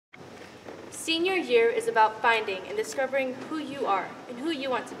Senior year is about finding and discovering who you are and who you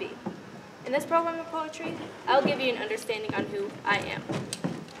want to be. In this program of poetry, I'll give you an understanding on who I am.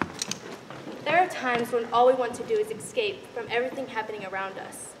 There are times when all we want to do is escape from everything happening around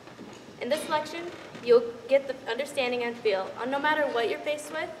us. In this section, you'll get the understanding and feel on no matter what you're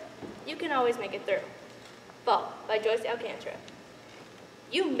faced with, you can always make it through. Fall by Joyce Alcantara.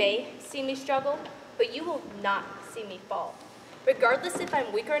 You may see me struggle, but you will not see me fall. Regardless if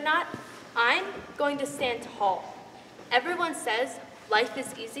I'm weak or not, I'm going to stand tall. Everyone says life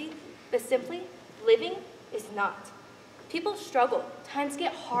is easy, but simply living is not. People struggle, times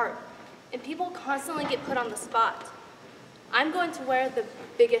get hard, and people constantly get put on the spot. I'm going to wear the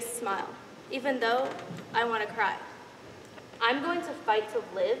biggest smile, even though I want to cry. I'm going to fight to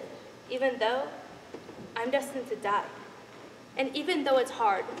live, even though I'm destined to die. And even though it's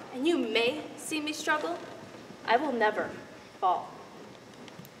hard, and you may see me struggle, I will never fall.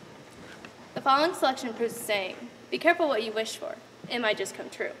 The following selection proves the saying, be careful what you wish for, it might just come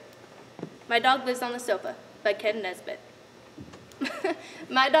true. My dog lives on the sofa, by Ken Nesbitt.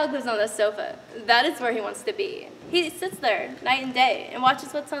 My dog lives on the sofa. That is where he wants to be. He sits there night and day and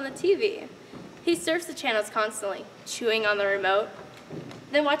watches what's on the TV. He surfs the channels constantly, chewing on the remote,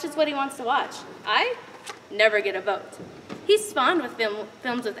 then watches what he wants to watch. I never get a vote. He's spawned with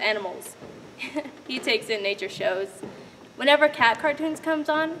films with animals. He takes in nature shows. Whenever cat cartoons comes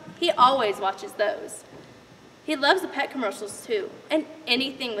on, he always watches those. He loves the pet commercials too, and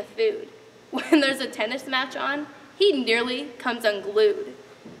anything with food. When there's a tennis match on, he nearly comes unglued.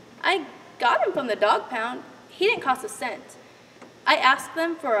 I got him from the dog pound. He didn't cost a cent. I asked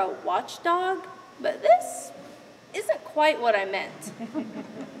them for a watchdog, but this isn't quite what I meant.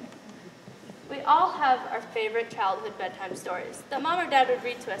 We all have our favorite childhood bedtime stories that Mom or Dad would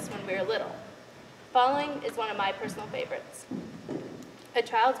read to us when we were little. Following is one of my personal favorites, A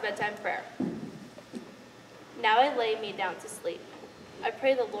Child's Bedtime Prayer. Now I lay me down to sleep. I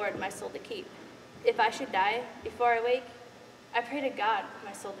pray the Lord my soul to keep. If I should die before I wake, I pray to God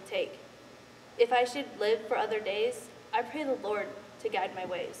my soul to take. If I should live for other days, I pray the Lord to guide my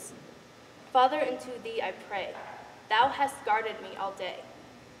ways. Father, unto thee I pray, thou hast guarded me all day.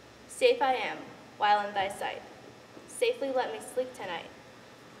 Safe I am while in thy sight. Safely let me sleep tonight.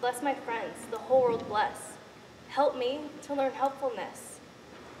 Bless my friends, the whole world bless. Help me to learn helpfulness.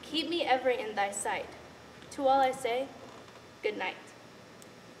 Keep me ever in thy sight. To all I say, good night.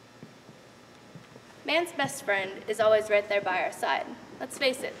 Man's best friend is always right there by our side. Let's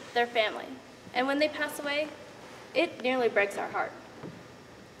face it, they're family. And when they pass away, it nearly breaks our heart.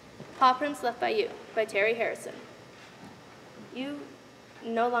 Paw Prints Left by You by Terry Harrison. You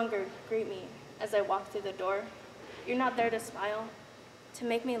no longer greet me as I walk through the door. You're not there to smile, to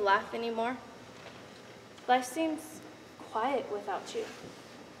make me laugh anymore. Life seems quiet without you.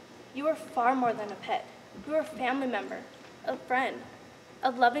 You are far more than a pet. You are a family member, a friend, a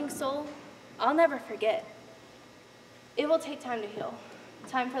loving soul I'll never forget. It will take time to heal,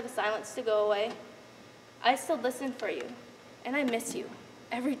 time for the silence to go away. I still listen for you, and I miss you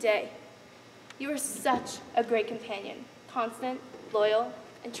every day. You are such a great companion, constant, loyal,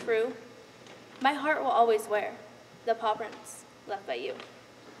 and true. My heart will always wear the paw prints left by you.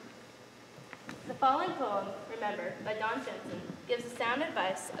 The following poem, Remember, by Don Jensen, gives sound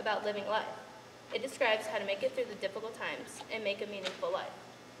advice about living life. It describes how to make it through the difficult times and make a meaningful life.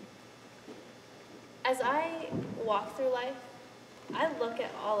 As I walk through life, I look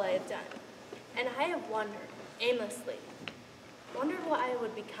at all I have done, and I have wondered, aimlessly, wondered what I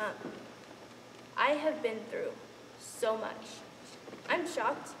would become. I have been through so much. I'm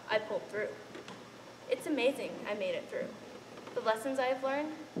shocked I pulled through. It's amazing I made it through. The lessons I have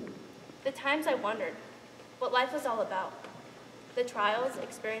learned, the times I wondered what life was all about, the trials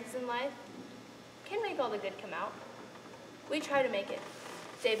experienced in life can make all the good come out. We try to make it,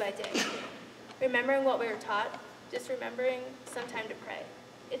 day by day. Remembering what we were taught, just remembering some time to pray.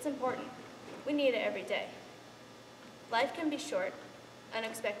 It's important. We need it every day. Life can be short,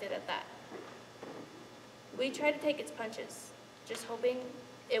 unexpected at that. We try to take its punches, just hoping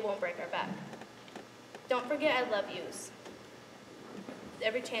it won't break our back. Don't forget I love yous.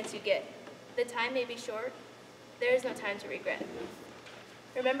 Every chance you get. The time may be short, there is no time to regret.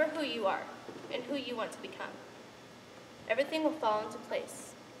 Remember who you are and who you want to become. Everything will fall into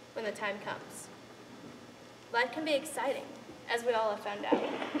place when the time comes. Life can be exciting, as we all have found out,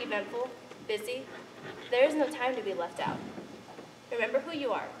 eventful, busy. There is no time to be left out. Remember who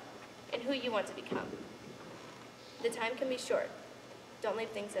you are and who you want to become. The time can be short. Don't leave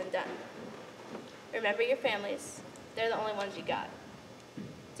things undone. Remember your families. They're the only ones you got.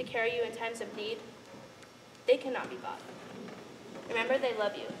 To carry you in times of need, they cannot be bought. Remember, they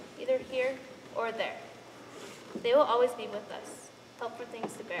love you, either here or there. They will always be with us, helpful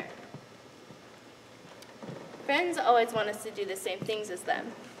things to bear. Friends always want us to do the same things as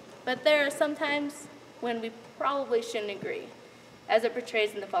them, but there are some times when we probably shouldn't agree, as it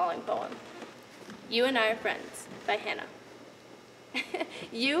portrays in the following poem. You and I are friends, by Hannah.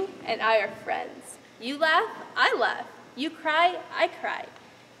 You and I are friends. You laugh, I laugh. You cry, I cry.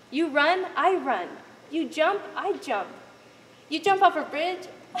 You run, I run. You jump, I jump. You jump off a bridge.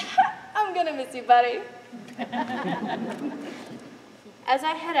 I'm gonna miss you, buddy. As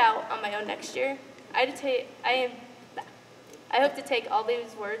I head out on my own next year, I hope to take all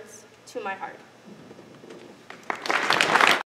these words to my heart.